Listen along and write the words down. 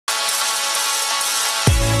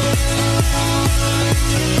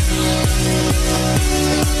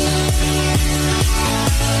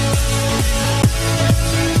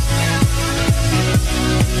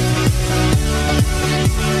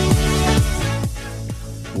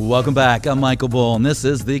Welcome back. I'm Michael Bull, and this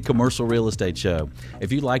is the Commercial Real Estate Show.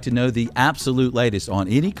 If you'd like to know the absolute latest on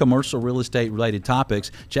any commercial real estate related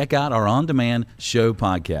topics, check out our on-demand show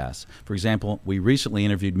podcast. For example, we recently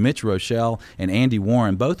interviewed Mitch Rochelle and Andy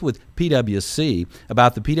Warren, both with PwC,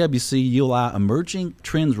 about the PwC ULI Emerging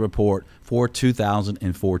Trends Report for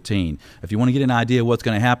 2014. If you want to get an idea of what's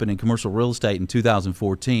going to happen in commercial real estate in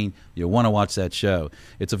 2014, you'll want to watch that show.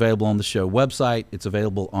 It's available on the show website. It's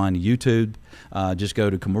available on YouTube. Just go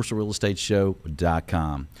to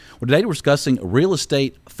commercialrealestateshow.com. Well, today we're discussing real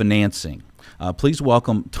estate financing. Please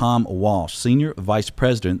welcome Tom Walsh, Senior Vice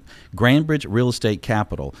President, Grandbridge Real Estate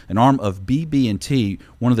Capital, an arm of BB&T,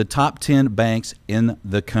 one of the top 10 banks in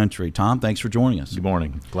the country. Tom, thanks for joining us. Good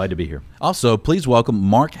morning. Glad to be here. Also, please welcome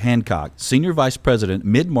Mark Hancock, Senior Vice President,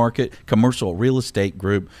 Mid-Market Commercial Real Estate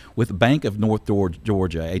Group with Bank of North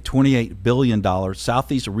Georgia, a $28 billion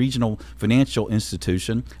Southeast Regional Financial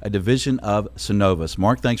Institution, a division of Synovus.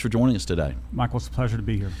 Mark, thanks for joining us today. Michael, it's a pleasure to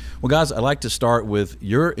be here. Well, guys, I'd like to start with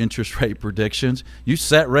your interest rate predictions. You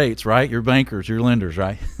set rates, right? You're bankers, you're lenders,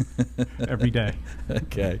 right? Every day.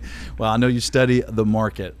 Okay. Well, I know you study the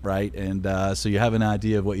market, right? And so you have an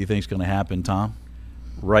idea of what you think is going to happen, Tom?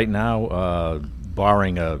 Right now,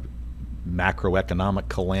 barring a macroeconomic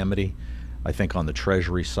calamity, I think on the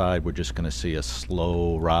Treasury side, we're just going to see a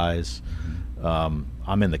slow rise.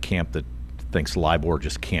 I'm in the camp that thinks LIBOR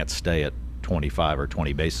just can't stay at 25 or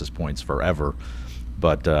 20 basis points forever.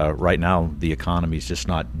 But right now, the economy is just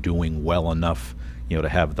not doing well enough, to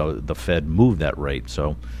have the Fed move that rate.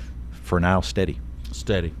 So, for now, steady.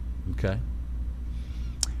 Steady. Okay.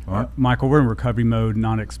 All right. Michael, we're in recovery mode,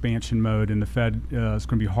 not expansion mode, and the Fed is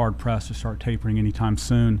going to be hard pressed to start tapering anytime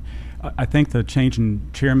soon. I think the change in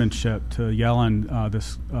chairmanship to Yellen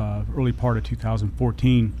this early part of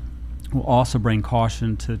 2014 will also bring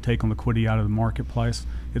caution to take on liquidity out of the marketplace.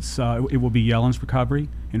 It will be Yellen's recovery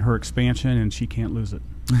and her expansion, and she can't lose it.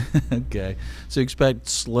 Okay. So you expect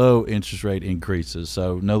slow interest rate increases,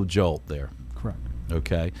 so no jolt there. Correct.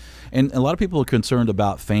 Okay. And a lot of people are concerned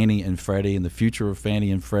about Fannie and Freddie and the future of Fannie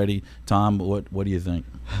and Freddie. Tom, what do you think?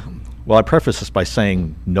 Well, I preface this by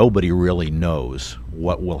saying nobody really knows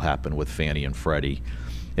what will happen with Fannie and Freddie,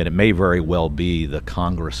 and it may very well be the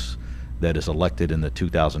Congress that is elected in the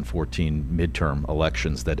 2014 midterm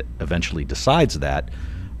elections that eventually decides that.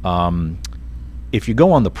 If you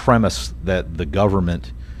go on the premise that the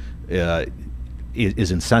government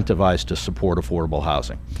is incentivized to support affordable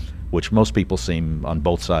housing, which most people seem, on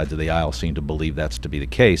both sides of the aisle, seem to believe that's to be the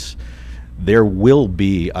case, there will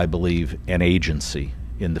be, I believe, an agency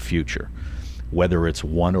in the future, whether it's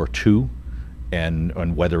one or two,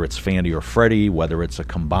 and whether it's Fannie or Freddie, whether it's a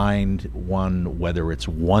combined one, whether it's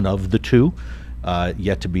one of the two,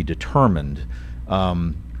 yet to be determined.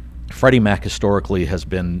 Freddie Mac historically has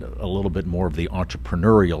been a little bit more of the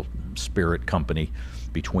entrepreneurial spirit company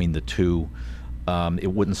between the two. It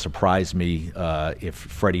wouldn't surprise me if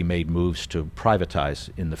Freddie made moves to privatize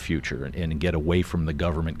in the future and get away from the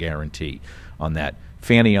government guarantee on that.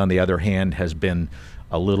 Fannie, on the other hand, has been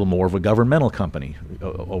a little more of a governmental company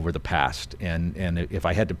over the past, and if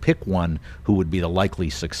I had to pick one who would be the likely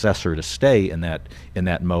successor to stay in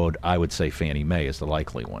that mode, I would say Fannie Mae is the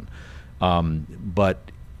likely one. But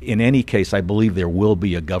in any case, I believe there will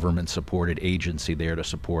be a government-supported agency there to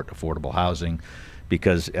support affordable housing,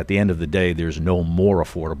 because at the end of the day, there's no more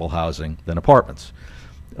affordable housing than apartments.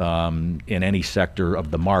 In any sector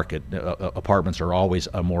of the market, apartments are always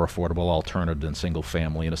a more affordable alternative than single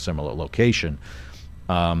family in a similar location.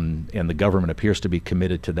 And the government appears to be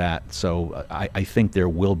committed to that. So I think there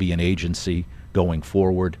will be an agency going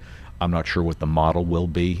forward. I'm not sure what the model will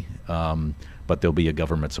be, but there'll be a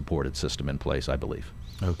government-supported system in place, I believe.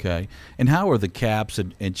 Okay. And how are the caps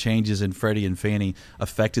and changes in Freddie and Fannie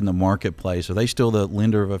affecting the marketplace? Are they still the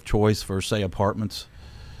lender of choice for, say, apartments?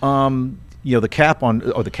 The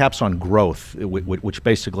caps on growth, which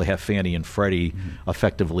basically have Fannie and Freddie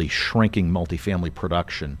effectively shrinking multifamily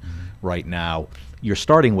production right now. You're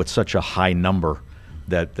starting with such a high number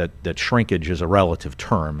that shrinkage is a relative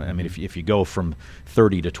term. I mean, if you go from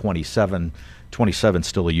 30 to 27, 27 is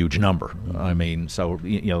still a huge number. I mean, so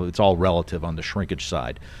it's all relative on the shrinkage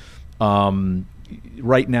side.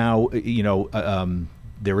 Right now,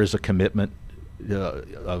 there is a commitment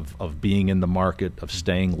of being in the market, of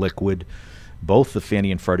staying liquid. Both the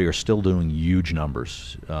Fannie and Freddie are still doing huge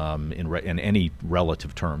numbers in any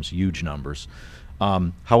relative terms, huge numbers.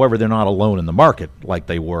 However, they're not alone in the market like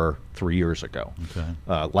they were 3 years ago.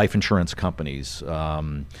 Okay. Life insurance companies,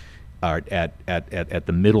 are at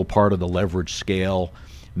the middle part of the leverage scale,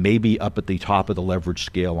 maybe up at the top of the leverage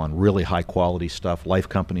scale on really high quality stuff. Life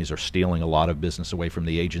companies are stealing a lot of business away from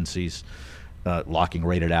the agencies. Locking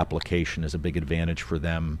rated application is a big advantage for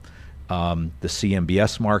them. The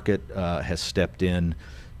CMBS market has stepped in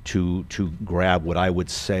to grab what I would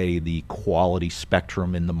say the quality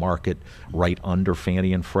spectrum in the market right under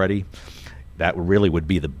Fannie and Freddie. That really would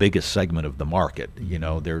be the biggest segment of the market. You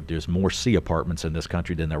know, there's more C apartments in this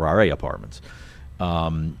country than there are A apartments.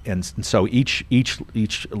 And so each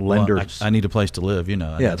lender. Well, I need a place to live, you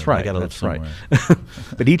know. Yeah, that's right. I gotta live That's somewhere. right.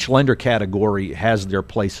 But each lender category has their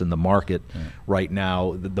place in the market right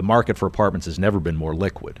now. The market for apartments has never been more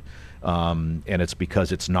liquid. And it's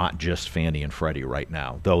because it's not just Fannie and Freddie right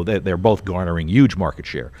now, though they're both garnering huge market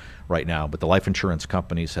share right now. But the life insurance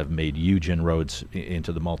companies have made huge inroads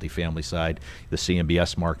into the multifamily side. The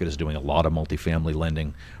CMBS market is doing a lot of multifamily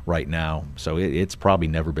lending right now. So it's probably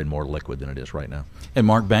never been more liquid than it is right now. And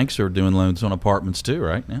Mark, banks are doing loans on apartments too,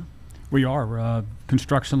 right now? We are.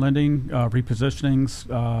 Construction lending,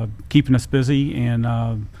 repositionings, keeping us busy,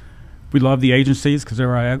 and we love the agencies because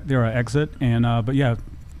they're our exit. And but yeah,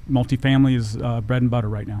 multifamily is bread and butter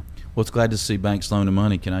right now. Well, it's glad to see banks loaning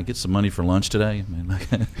money. Can I get some money for lunch today?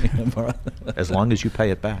 As long as you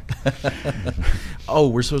pay it back. Oh,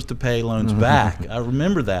 we're supposed to pay loans back. I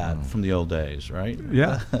remember that from the old days, right?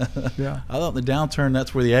 Yeah, yeah. I thought in the downturn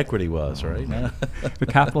that's where the equity was, right? The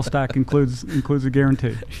capital stack includes a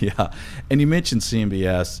guarantee. Yeah, and you mentioned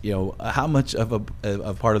CMBS. You know, how much of a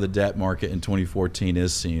part of the debt market in 2014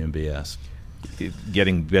 is CMBS?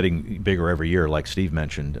 Getting bigger every year, like Steve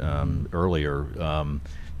mentioned earlier.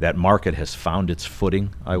 That market has found its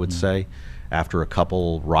footing, I would say, after a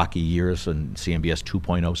couple rocky years when CMBS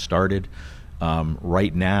 2.0 started.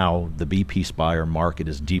 Right now, the B-piece buyer market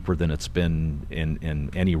is deeper than it's been in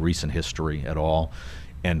any recent history at all.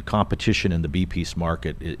 And competition in the B-piece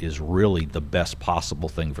market is really the best possible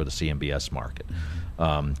thing for the CMBS market.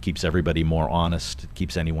 Keeps everybody more honest,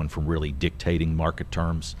 keeps anyone from really dictating market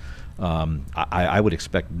terms. I would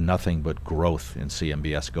expect nothing but growth in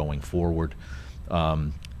CMBS going forward.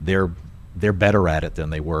 They're better at it than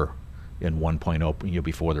they were in 1.0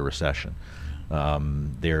 before the recession.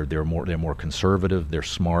 They're more conservative. They're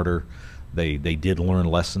smarter. They did learn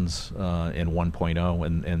lessons in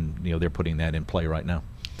 1.0, and you know they're putting that in play right now.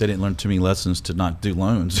 They didn't learn too many lessons to not do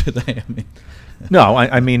loans, did they? I mean, no,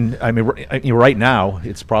 I mean, right now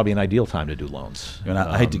it's probably an ideal time to do loans. And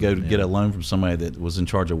I hate to go to get a loan from somebody that was in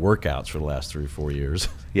charge of workouts for the last 3 or 4 years.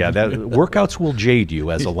 Yeah, that workouts will jade you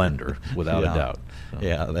as a lender, without a doubt. So.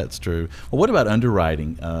 Yeah, that's true. Well, what about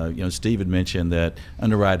underwriting? You know, Steve had mentioned that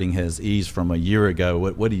underwriting has eased from a year ago.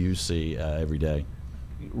 What do you see every day?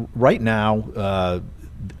 Right now,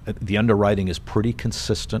 the underwriting is pretty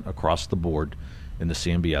consistent across the board in the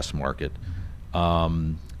CMBS market.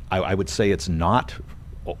 I would say it's not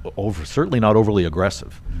certainly not overly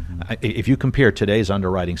aggressive. If you compare today's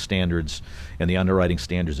underwriting standards and the underwriting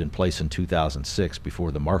standards in place in 2006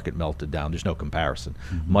 before the market melted down, there's no comparison.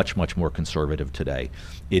 Much more conservative today.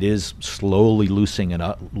 It is slowly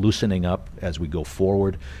loosening up as we go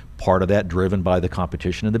forward. Part of that driven by the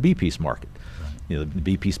competition in the B-piece market. You know, the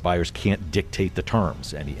B-piece buyers can't dictate the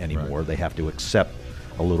terms anymore. Right. They have to accept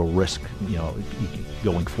a little risk, you know,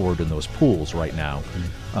 going forward in those pools right now.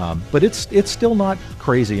 But it's still not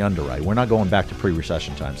crazy underwriting. We're not going back to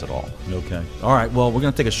pre-recession times at all. Okay. All right. Well, we're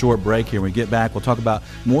going to take a short break here. When we get back, we'll talk about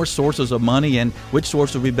more sources of money and which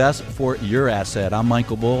source will be best for your asset. I'm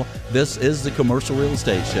Michael Bull. This is the Commercial Real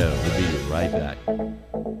Estate Show. We'll be right back.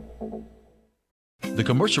 The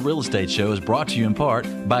Commercial Real Estate Show is brought to you in part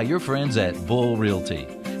by your friends at Bull Realty.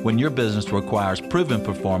 When your business requires proven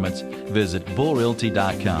performance, visit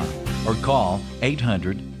bullrealty.com or call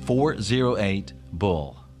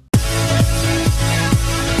 800-408-BULL.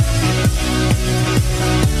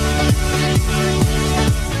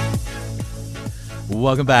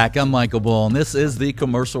 Welcome back. I'm Michael Bull, and this is the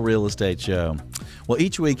Commercial Real Estate Show. Well,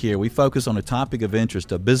 each week here we focus on a topic of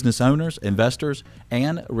interest of business owners, investors,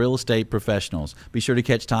 and real estate professionals. Be sure to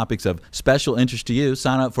catch topics of special interest to you.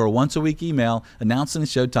 Sign up for a once-a-week email announcing the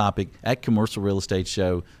show topic at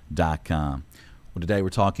commercialrealestateshow.com. Well, today we're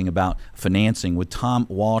talking about financing with Tom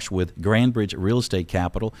Walsh with Grandbridge Real Estate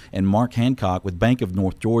Capital and Mark Hancock with Bank of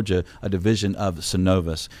North Georgia, a division of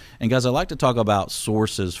Synovus. And guys, I like to talk about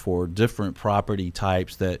sources for different property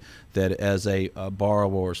types that as a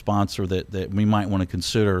borrower or sponsor that we might want to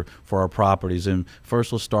consider for our properties. And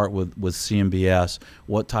first, let's start with CMBS.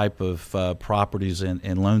 What type of properties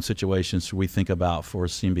and loan situations should we think about for a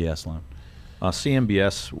CMBS loan?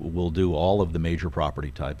 CMBS will do all of the major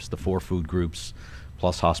property types, the 4 food groups,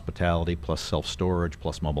 plus hospitality, plus self-storage,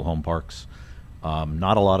 plus mobile home parks.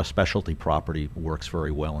 Not a lot of specialty property works very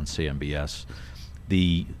well in CMBS.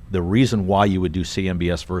 The reason why you would do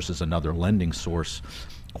CMBS versus another lending source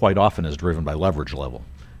quite often is driven by leverage level.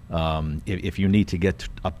 If you need to get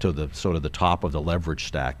up to the sort of the top of the leverage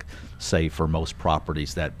stack, say for most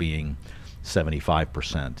properties that being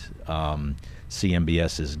 75%,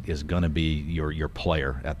 CMBS is going to be your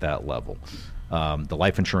player at that level. The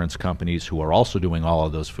life insurance companies who are also doing all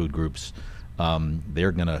of those food groups,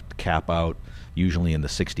 they're going to cap out usually in the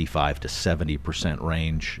 65 to 70%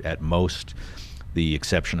 range at most. The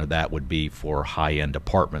exception of that would be for high-end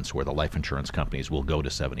apartments where the life insurance companies will go to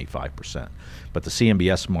 75%. But the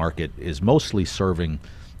CMBS market is mostly serving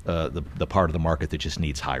the part of the market that just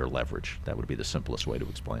needs higher leverage. That would be the simplest way to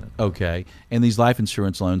explain it. Okay. And these life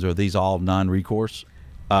insurance loans, are these all non-recourse?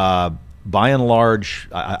 By and large,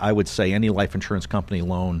 I would say any life insurance company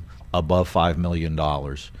loan above $5 million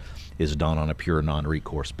is done on a pure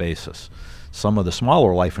non-recourse basis. Some of the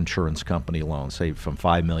smaller life insurance company loans, say from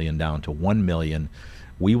 $5 million down to $1 million,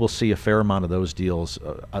 we will see a fair amount of those deals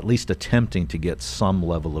at least attempting to get some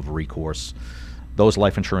level of recourse. Those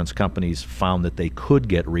life insurance companies found that they could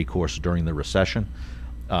get recourse during the recession,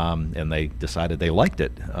 and they decided they liked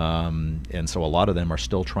it. And so a lot of them are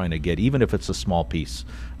still trying to get, even if it's a small piece,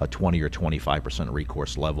 a 20 or 25%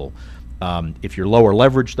 recourse level. If you're lower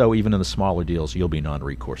leverage, though, even in the smaller deals, you'll be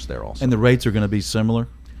non-recourse there also. And the rates are going to be similar?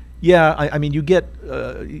 Yeah, I mean, you get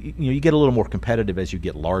you get a little more competitive as you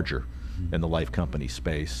get larger in the life company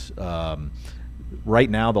space. Right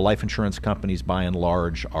now, the life insurance companies, by and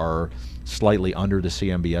large, are slightly under the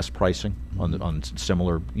CMBS pricing on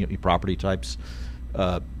similar property types.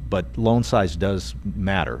 But loan size does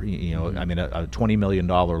matter. I mean, a $20 million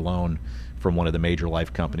loan from one of the major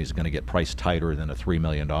life companies is going to get priced tighter than a $3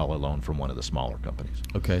 million loan from one of the smaller companies.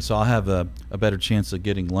 Okay, so I'll have a better chance of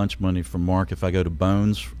getting lunch money from Mark if I go to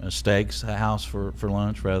Bones Steaks House for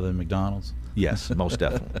lunch rather than McDonald's? Yes, most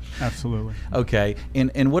definitely. Absolutely. Okay,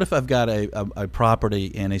 and what if I've got a property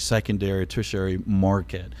in a secondary, tertiary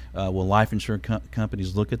market? Will life insurance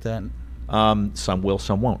companies look at that? Some will,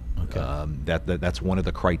 some won't. Okay. That's one of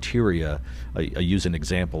the criteria. I use an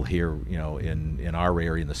example here. In our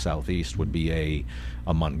area in the southeast would be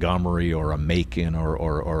a Montgomery or a Macon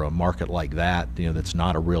or a market like that. That's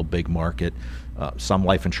not a real big market. Some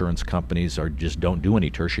life insurance companies just don't do any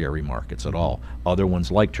tertiary markets at all. Other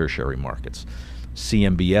ones like tertiary markets.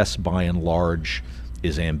 CMBS, by and large,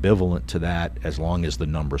 is ambivalent to that as long as the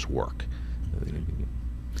numbers work.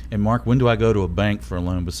 And Mark, when do I go to a bank for a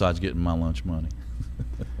loan besides getting my lunch money?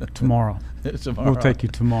 Tomorrow. Tomorrow. We'll take you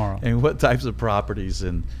tomorrow. And what types of properties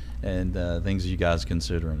and things are you guys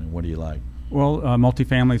considering, and what do you like? Well,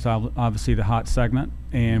 multifamily is obviously the hot segment,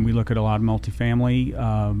 and we look at a lot of multifamily.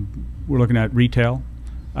 We're looking at retail.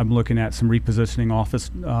 I'm looking at some repositioning office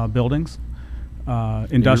buildings.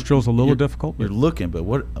 Industrial's a little difficult. You're looking, but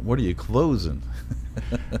what are you closing?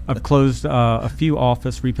 I've closed a few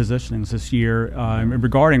office repositionings this year.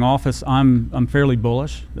 Regarding office, I'm fairly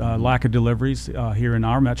bullish. Lack of deliveries here in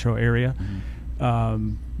our metro area,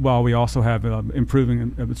 while we also have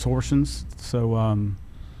improving absorptions. So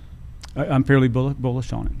I'm fairly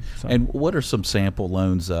bullish on it. So. And what are some sample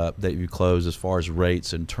loans that you closed as far as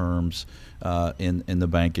rates and terms in the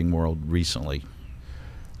banking world recently?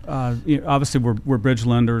 Obviously, we're bridge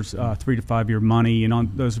lenders, 3 to 5 year money, and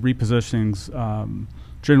on those repositionings,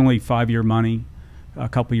 generally 5-year money, a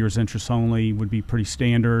couple years interest only would be pretty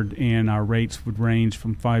standard, and our rates would range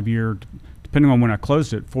from 5-year, depending on when I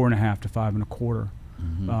closed it, 4.5 to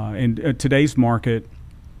 5.25. And today's market,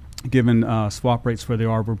 given swap rates where they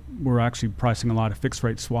are, we're actually pricing a lot of fixed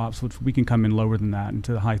rate swaps, which we can come in lower than that,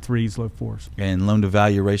 into the high 3s, low 4s. And loan to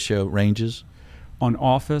value ratio ranges? On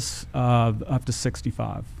office, up to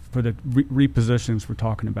 65 for the repositions we're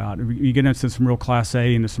talking about. You get into some real Class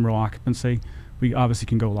A, into some real occupancy, we obviously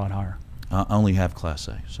can go a lot higher. I only have Class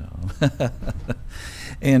A, so.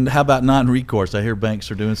 And how about non-recourse? I hear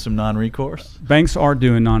banks are doing some non-recourse. Banks are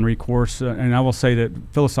doing non-recourse, and I will say that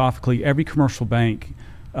philosophically, every commercial bank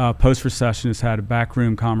post-recession has had a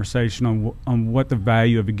backroom conversation on what the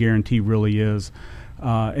value of a guarantee really is.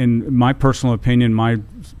 In my personal opinion, my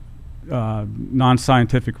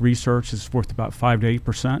non-scientific research is worth about 5 to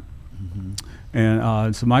 8%,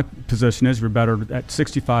 and so my position is we're better at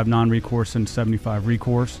 65 non-recourse than 75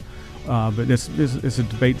 recourse. But it's a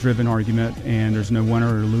debate-driven argument, and there's no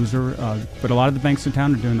winner or loser. But a lot of the banks in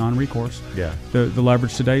town are doing non-recourse. Yeah. The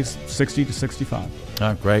leverage today is 60 to 65.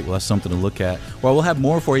 Oh, great. Well, that's something to look at. Well, we'll have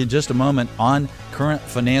more for you in just a moment on current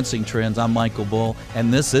financing trends. I'm Michael Bull,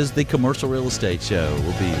 and this is the Commercial Real Estate Show.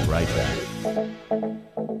 We'll be right back.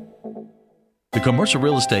 The Commercial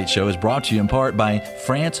Real Estate Show is brought to you in part by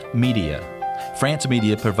France Media. France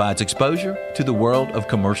Media provides exposure to the world of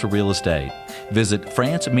commercial real estate. Visit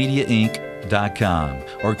francemediainc.com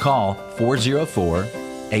or call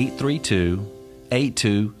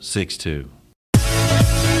 404-832-8262.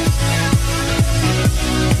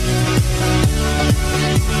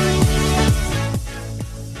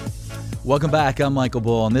 Welcome back. I'm Michael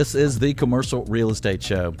Bull, and this is the Commercial Real Estate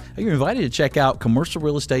Show. You're invited to check out Commercial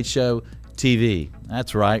Real Estate Show TV.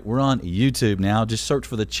 That's right. We're on YouTube now. Just search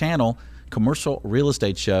for the channel Commercial Real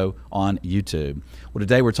Estate Show on YouTube. Well,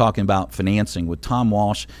 today we're talking about financing with Tom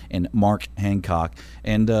Walsh and Mark Hancock.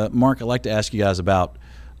 And Mark, I'd like to ask you guys about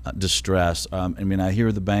distress. I mean, I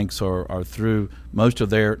hear the banks are through most of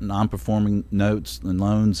their non-performing notes and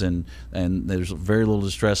loans, and there's very little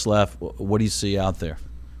distress left. What do you see out there?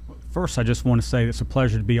 First, I just want to say it's a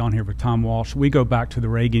pleasure to be on here with Tom Walsh. We go back to the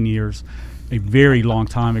Reagan years, a very long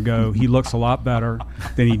time ago. He looks a lot better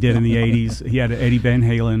than he did in the 80s. He had an Eddie Van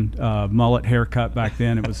Halen mullet haircut back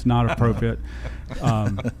then. It was not appropriate.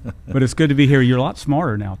 But it's good to be here. You're a lot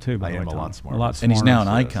smarter now, too, by the way, Tom. a lot smarter. And he's now an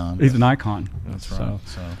icon. He's an icon. That's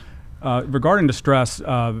right. Regarding distress,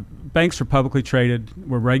 banks are publicly traded.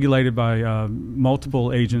 We're regulated by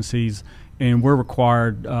multiple agencies, and we're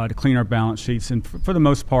required to clean our balance sheets. And for the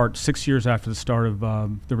most part, 6 years after the start of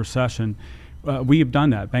the recession, we have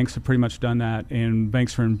done that. Banks have pretty much done that, and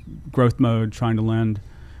banks are in growth mode, trying to lend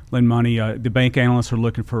money. The bank analysts are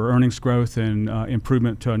looking for earnings growth and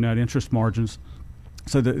improvement to our net interest margins.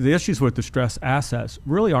 So the issues with distressed assets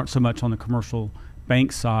really aren't so much on the commercial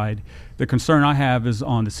bank side. The concern I have is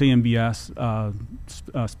on the CMBS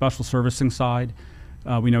special servicing side.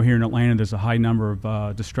 We know here in Atlanta there's a high number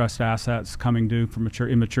of distressed assets coming due for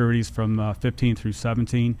immaturities from 15 through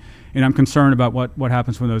 17. And I'm concerned about what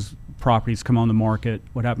happens when those properties come on the market,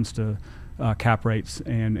 what happens to cap rates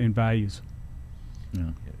and values. Yeah.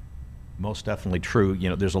 Most definitely true. You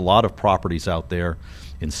know, there's a lot of properties out there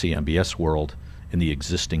in CMBS world in the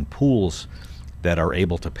existing pools that are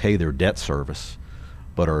able to pay their debt service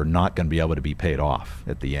but are not going to be able to be paid off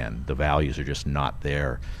at the end. The values are just not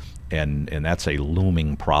there. And that's a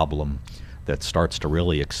looming problem that starts to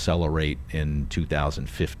really accelerate in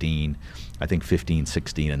 2015. I think 15,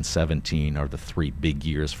 16, and 17 are the three big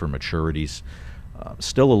years for maturities.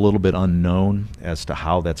 Still a little bit unknown as to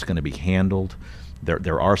how that's going to be handled.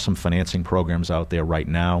 There are some financing programs out there right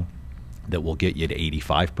now that will get you to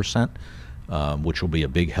 85%, which will be a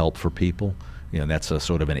big help for people. You know, that's a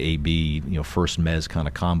sort of an AB, first mezz kind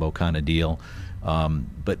of combo kind of deal.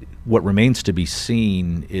 But what remains to be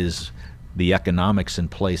seen is the economics in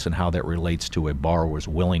place and how that relates to a borrower's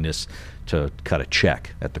willingness to cut a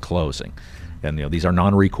check at the closing. And these are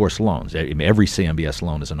non-recourse loans. I mean, every CMBS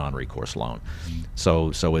loan is a non-recourse loan.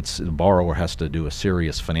 So it's the borrower has to do a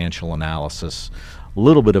serious financial analysis, a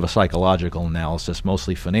little bit of a psychological analysis,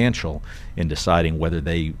 mostly financial, in deciding whether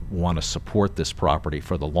they want to support this property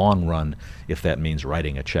for the long run, if that means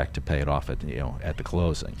writing a check to pay it off at the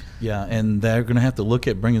closing. Yeah, and they're going to have to look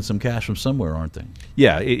at bringing some cash from somewhere, aren't they?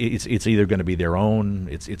 Yeah, it's either going to be their own,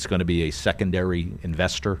 it's going to be a secondary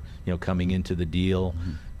investor, coming into the deal.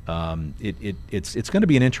 It's going to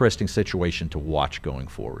be an interesting situation to watch going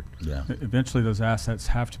forward. Yeah. Eventually, those assets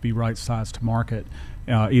have to be right-sized to market.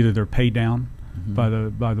 Either they're paid down by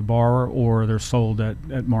the borrower, or they're sold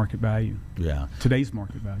at market value. Yeah, today's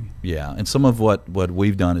market value. Yeah, and some of what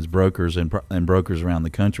we've done as brokers and brokers around the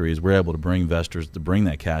country is we're able to bring investors to bring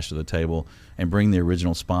that cash to the table and bring the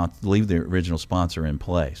original leave the original sponsor in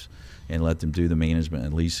place, and let them do the management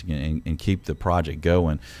and leasing and keep the project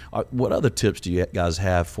going. What other tips do you guys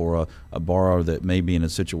have for a borrower that may be in a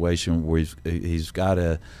situation where he's got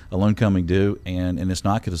a loan coming due and it's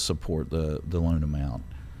not going to support the loan amount?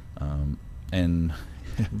 And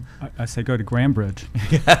I say go to Grambridge.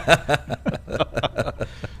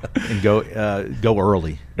 And go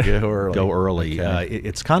early. Go early. Okay.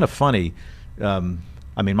 It's kind of funny.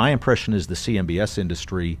 I mean, my impression is the CMBS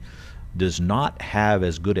industry does not have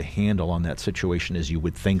as good a handle on that situation as you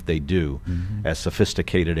would think they do, as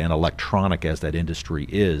sophisticated and electronic as that industry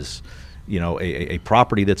is. A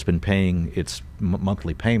property that's been paying its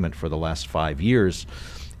monthly payment for the last 5 years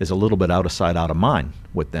is a little bit out of sight, out of mind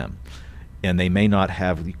with them. And they may not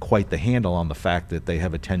have quite the handle on the fact that they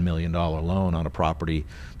have a $10 million loan on a property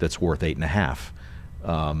that's worth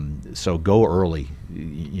 8.5. So go early.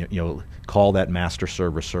 Call that master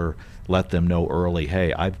servicer. Let them know early.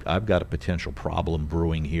 Hey, I've got a potential problem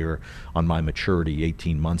brewing here on my maturity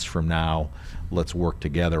 18 months from now. Let's work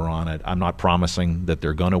together on it. I'm not promising that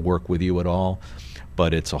they're going to work with you at all,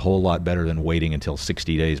 but it's a whole lot better than waiting until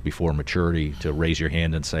 60 days before maturity to raise your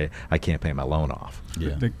hand and say, I can't pay my loan off.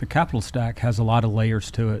 Yeah. The capital stack has a lot of layers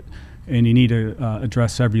to it, and you need to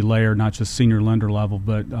address every layer, not just senior lender level,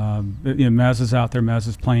 but Mez is out there, Mez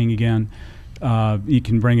is playing again. You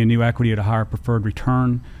can bring in new equity at a higher preferred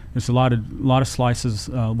return. There's a lot of slices,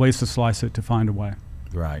 ways to slice it to find a way.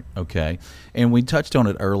 Right. Okay. And we touched on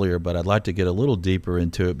it earlier, but I'd like to get a little deeper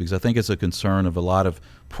into it because I think it's a concern of a lot of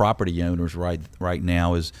property owners right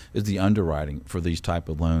now is the underwriting for these type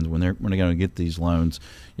of loans. When they're going to get these loans,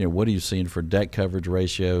 what are you seeing for debt coverage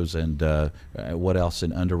ratios, and what else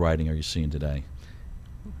in underwriting are you seeing today?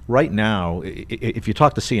 Right now, if you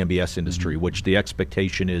talk to CMBS industry, which the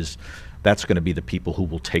expectation is that's going to be the people who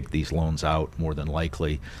will take these loans out more than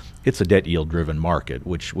likely, it's a debt yield driven market,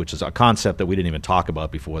 which is a concept that we didn't even talk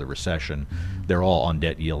about before the recession. They're all on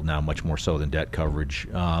debt yield now, much more so than debt coverage.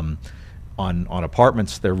 On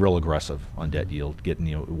apartments, they're real aggressive on debt yield,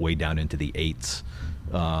 getting way down into the 8s.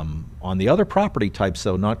 On the other property types,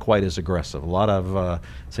 though, not quite as aggressive. A lot of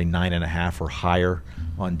say 9.5 or higher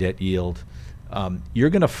on debt yield.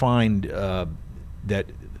 You're going to find that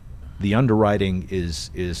the underwriting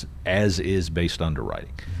is as is based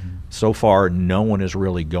underwriting. So far, no one is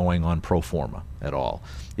really going on pro forma at all.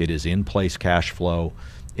 It is in-place cash flow.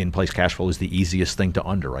 In-place cash flow is the easiest thing to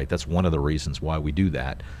underwrite. That's one of the reasons why we do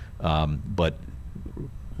that. But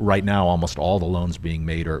right now, almost all the loans being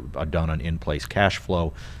made are done on in-place cash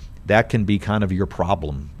flow. That can be kind of your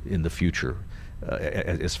problem in the future.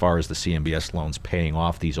 As far as the CMBS loans paying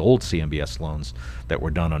off these old CMBS loans that were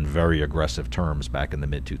done on very aggressive terms back in the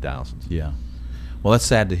mid-2000s. Yeah. Well, that's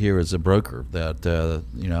sad to hear as a broker that,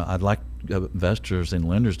 I'd like investors and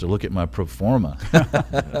lenders to look at my pro forma.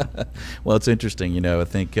 Well, it's interesting. I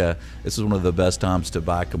think this is one of the best times to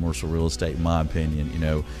buy commercial real estate, in my opinion.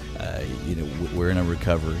 We're in a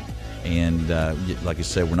recovery. And like I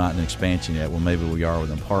said, we're not in expansion yet. Well, maybe we are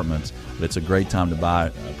with apartments, but it's a great time to buy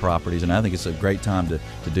properties, and I think it's a great time to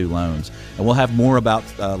do loans. And we'll have more about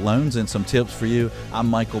loans and some tips for you. I'm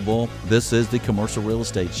Michael Bull. This is the Commercial Real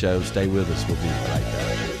Estate Show. Stay with us. We'll be right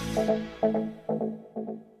back.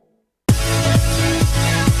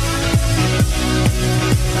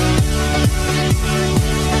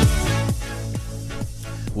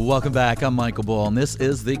 Welcome back. I'm Michael Bull, and this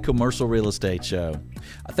is the Commercial Real Estate Show.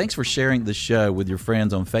 Thanks for sharing the show with your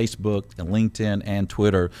friends on Facebook, and LinkedIn, and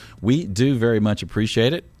Twitter. We do very much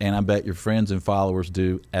appreciate it, and I bet your friends and followers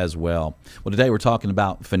do as well. Well, today we're talking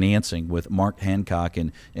about financing with Mark Hancock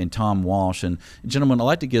and Tom Walsh. And gentlemen, I'd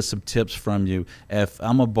like to get some tips from you. If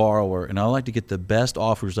I'm a borrower and I'd like to get the best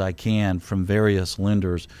offers I can from various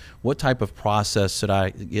lenders, what type of process should I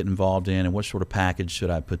get involved in, and what sort of package should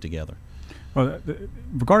I put together? Well,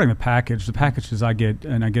 regarding the packages I get,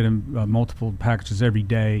 and I get multiple packages every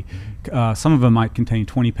day. Some of them might contain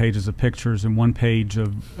 20 pages of pictures and 1 page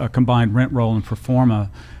of combined rent roll and pro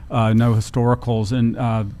forma, no historicals,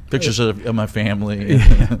 and pictures of my family.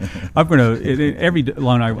 I'm going to every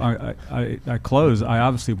loan I close. I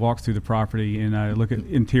obviously walk through the property and I look at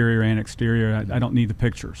interior and exterior. I don't need the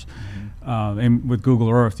pictures, and with Google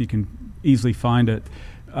Earth, you can easily find it.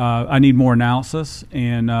 I need more analysis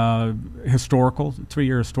and historical,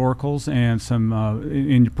 3-year historicals, and some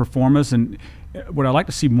in performance. And what I like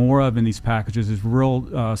to see more of in these packages is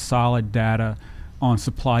real solid data on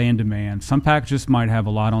supply and demand. Some packages might have a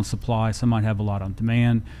lot on supply, some might have a lot on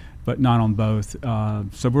demand, but not on both.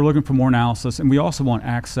 So we're looking for more analysis, and we also want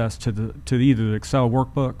access to either the Excel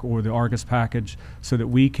workbook or the Argus package, so that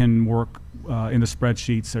we can work in the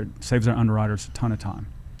spreadsheets. That saves our underwriters a ton of time.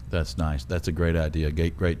 That's nice. That's a great idea.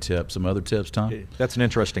 Great tip. Some other tips, Tom? That's an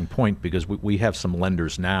interesting point, because we have some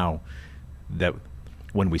lenders now that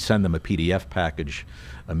when we send them a PDF package,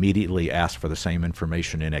 immediately ask for the same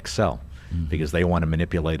information in Excel because they want to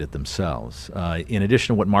manipulate it themselves. In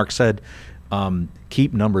addition to what Mark said,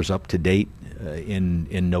 keep numbers up to date.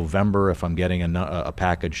 In November, if I'm getting a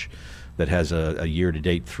package that has a year to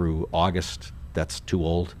date through August, that's too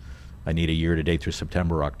old. I need a year to date through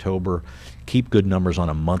September, October. Keep good numbers on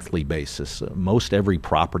a monthly basis. Most every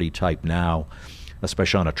property type now,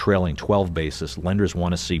 especially on a trailing 12 basis, lenders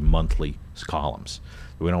want to see monthly columns.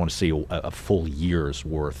 We don't want to see a full year's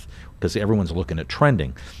worth, because everyone's looking at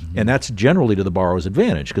trending. And that's generally to the borrower's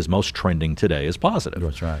advantage, because most trending today is positive.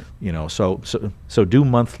 That's right. So do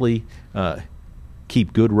monthly,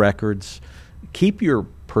 keep good records, keep your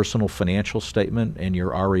personal financial statement and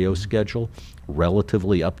your REO schedule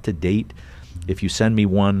relatively up to date. If you send me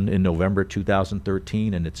one in November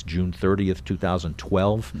 2013 and it's June 30th,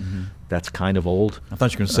 2012, that's kind of old. I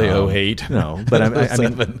thought you were going to say 08. No, but I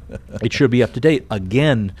mean, it should be up to date.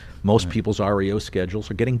 Again, most people's REO schedules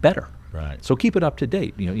are getting better. Right. So keep it up to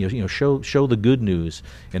date. Show the good news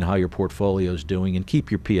in how your portfolio is doing, and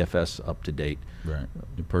keep your PFS up to date. Right.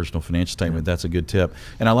 Your personal financial statement, that's a good tip.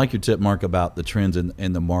 And I like your tip, Mark, about the trends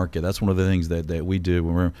in the market. That's one of the things that we do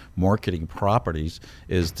when we're marketing properties,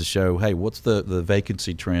 is to show, hey, what's the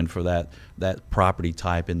vacancy trend for that property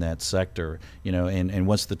type in that sector, and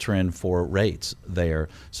what's the trend for rates there.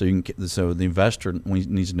 So so the investor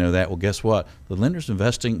needs to know that. Well, guess what? The lender's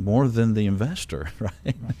investing more than the investor,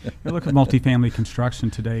 right? You look at multifamily construction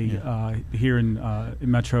today here in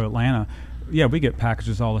Metro Atlanta. Yeah, we get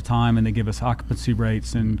packages all the time, and they give us occupancy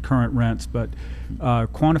rates and current rents, but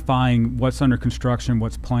quantifying what's under construction,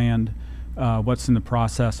 what's planned, what's in the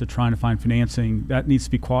process of trying to find financing, that needs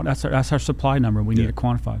to be that's our supply number. We need it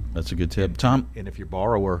quantified. That's a good tip. Tom? And if your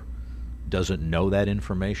borrower doesn't know that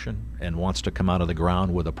information and wants to come out of the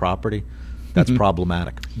ground with a property, that's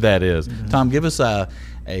problematic. That is. Tom, give us a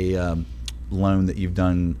loan that you've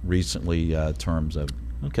done recently, terms of.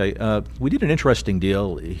 Okay, we did an interesting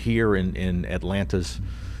deal here in Atlanta's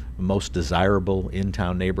most desirable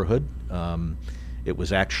in-town neighborhood. It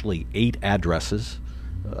was actually 8 addresses,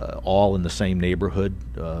 all in the same neighborhood.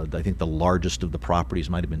 I think the largest of the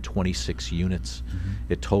properties might have been 26 units.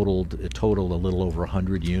 It totaled a little over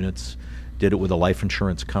 100 units. Did it with a life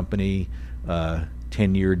insurance company,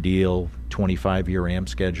 10-year deal, 25-year AM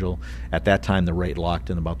schedule. At that time, the rate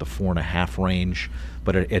locked in about the 4.5 range,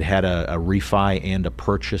 but it had a refi and a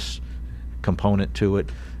purchase component to it.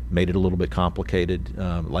 Made it a little bit complicated.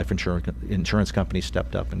 Life insurance company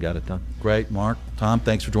stepped up and got it done. Great, Mark. Tom,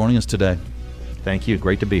 thanks for joining us today. Thank you.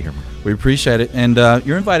 Great to be here. We appreciate it. And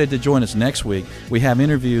you're invited to join us next week. We have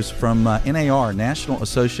interviews from NAR, National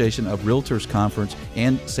Association of Realtors Conference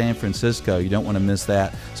in San Francisco. You don't want to miss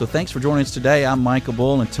that. So thanks for joining us today. I'm Michael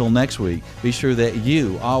Bull. Until next week, be sure that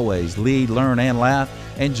you always lead, learn, and laugh,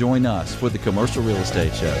 and join us for the Commercial Real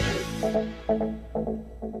Estate Show.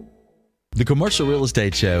 The Commercial Real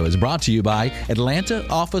Estate Show is brought to you by Atlanta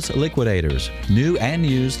Office Liquidators, new and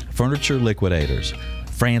used furniture liquidators,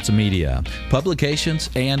 France Media,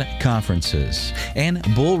 publications and conferences, and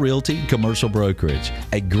Bull Realty Commercial Brokerage,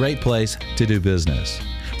 a great place to do business.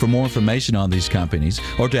 For more information on these companies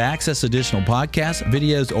or to access additional podcasts,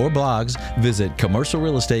 videos, or blogs, visit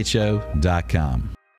commercialrealestateshow.com.